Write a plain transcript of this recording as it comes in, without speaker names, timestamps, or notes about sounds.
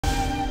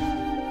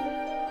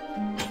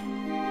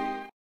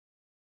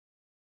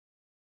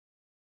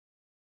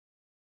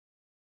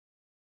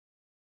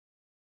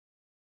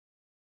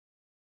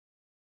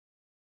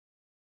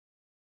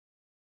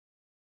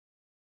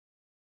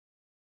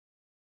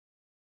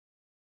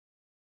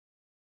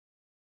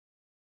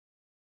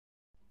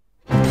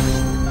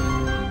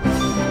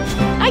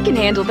I can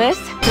handle this.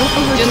 Don't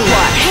overdo Just it.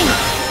 watch. Hey,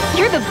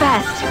 you're the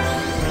best.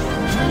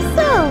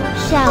 So,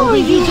 shall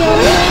we begin?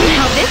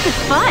 Now this is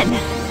fun.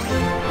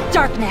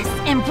 Darkness,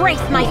 embrace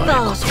my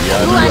foes.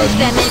 Plunge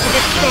them into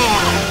despair.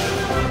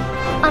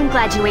 I'm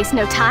glad you waste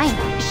no time.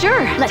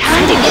 Sure, Let's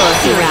time to go get a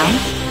few serious.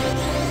 rounds.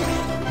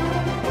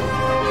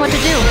 What to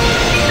do?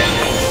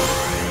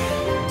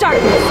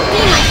 Darkness,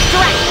 be my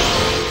strength.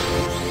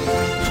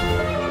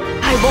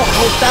 I won't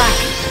hold back.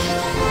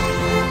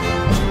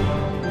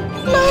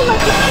 Flow like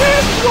a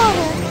pure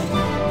water.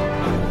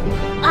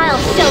 I'll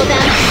show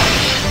them.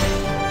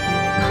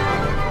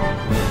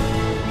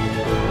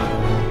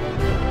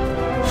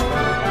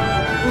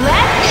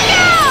 Let's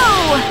go!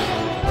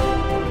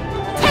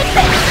 Take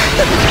this!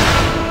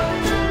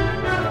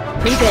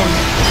 Breathe in.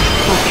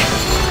 Focus.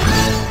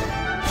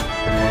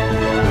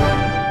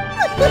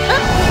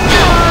 Come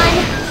on!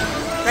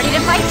 Ready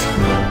to fight?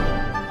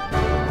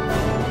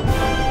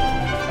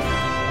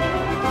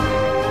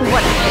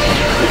 What?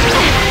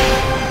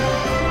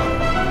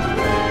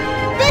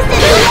 This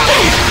is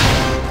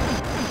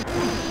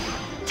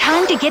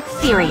Time to get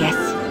serious.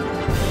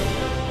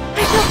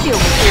 I shall feel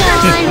this. Come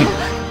on!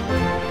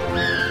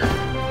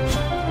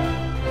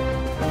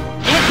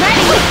 Get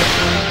ready!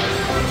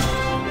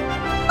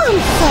 I'm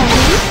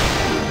sorry.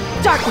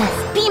 Darkness,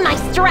 be my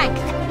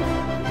strength.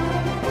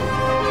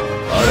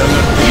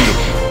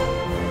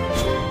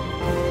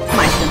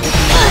 My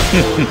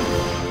sympathy.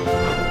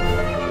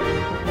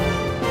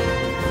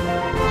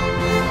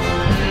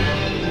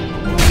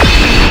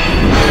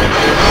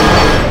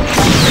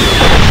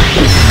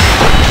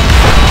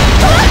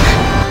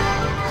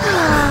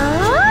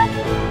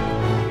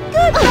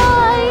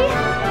 Goodbye.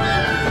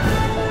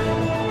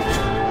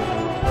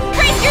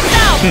 Brace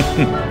yourself!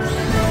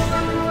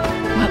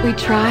 What we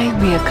try,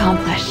 we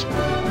accomplish.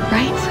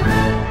 Right?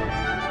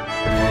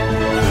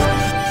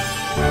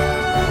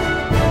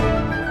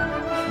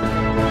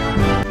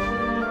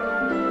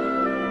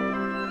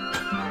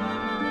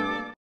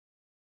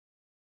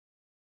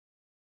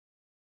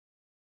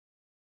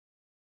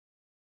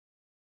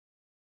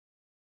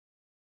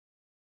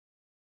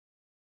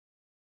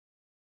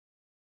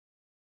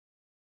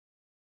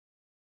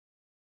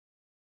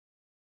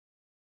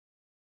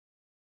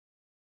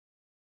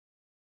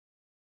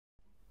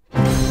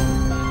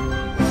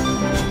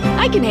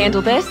 I can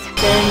handle this.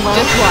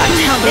 Just watch.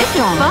 Now this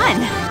is fun.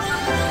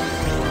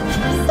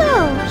 So,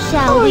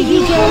 shall we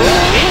begin?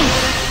 Hey,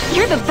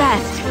 you're the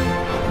best.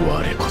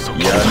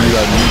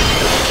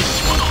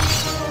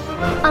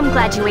 I'm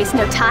glad you waste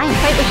no time.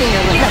 Fight within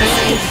your Let's limits.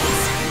 do this.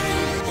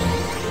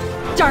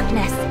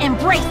 Darkness,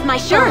 embrace my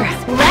Sure.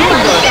 foes. Let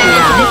Plunge go. them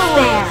into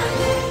despair.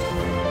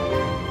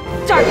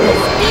 Darkness,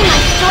 be my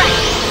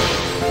strength.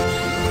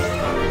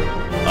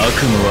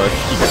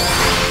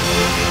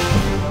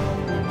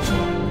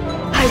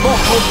 I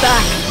won't hold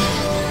back.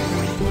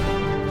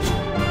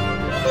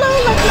 Flow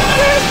like a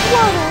pure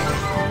water.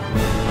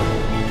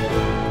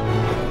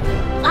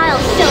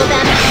 I'll show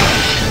them.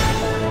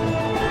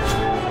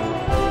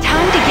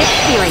 Time to get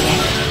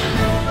serious.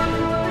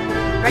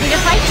 Ready to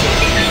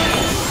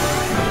fight?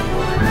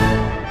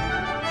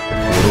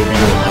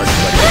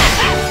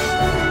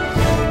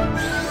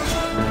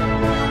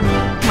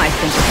 My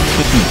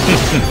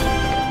sympathy.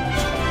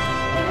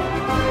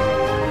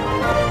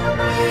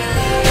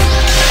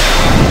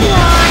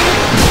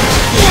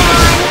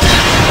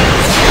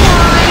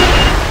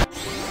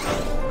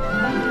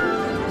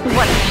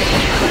 What a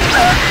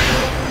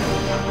pity.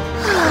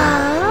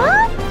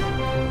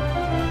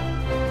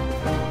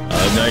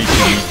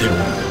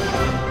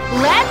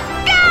 Let's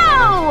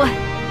go!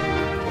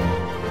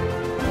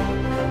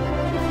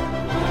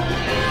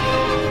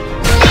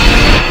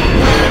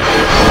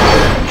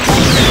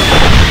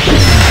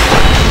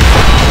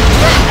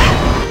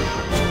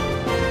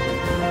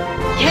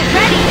 Get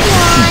ready!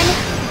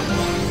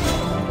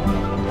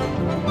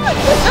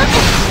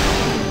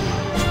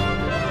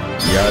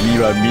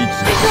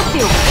 I shall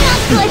feel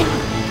Not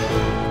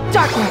good.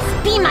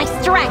 Darkness, be my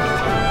strength.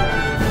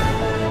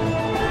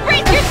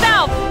 Brace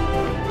yourself.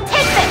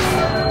 Take this.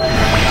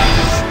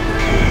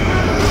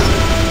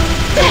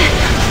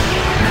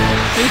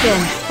 Breathe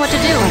in. What to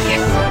do?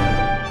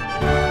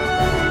 Focus.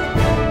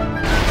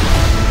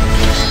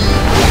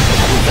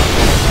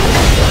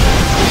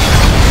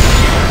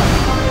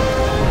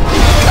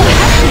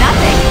 That's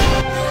nothing.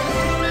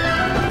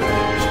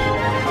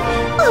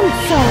 I'm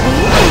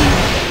sorry.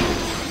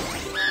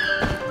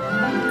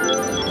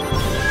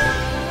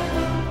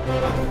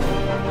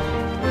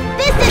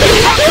 This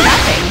is That's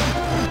nothing.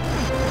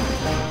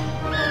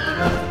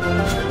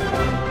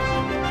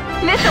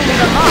 This'll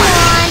leave a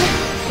mark.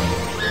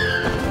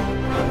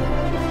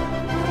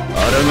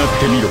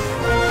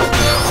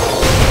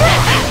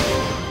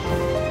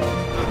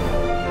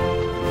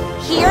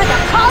 Hear the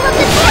call of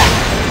the dead.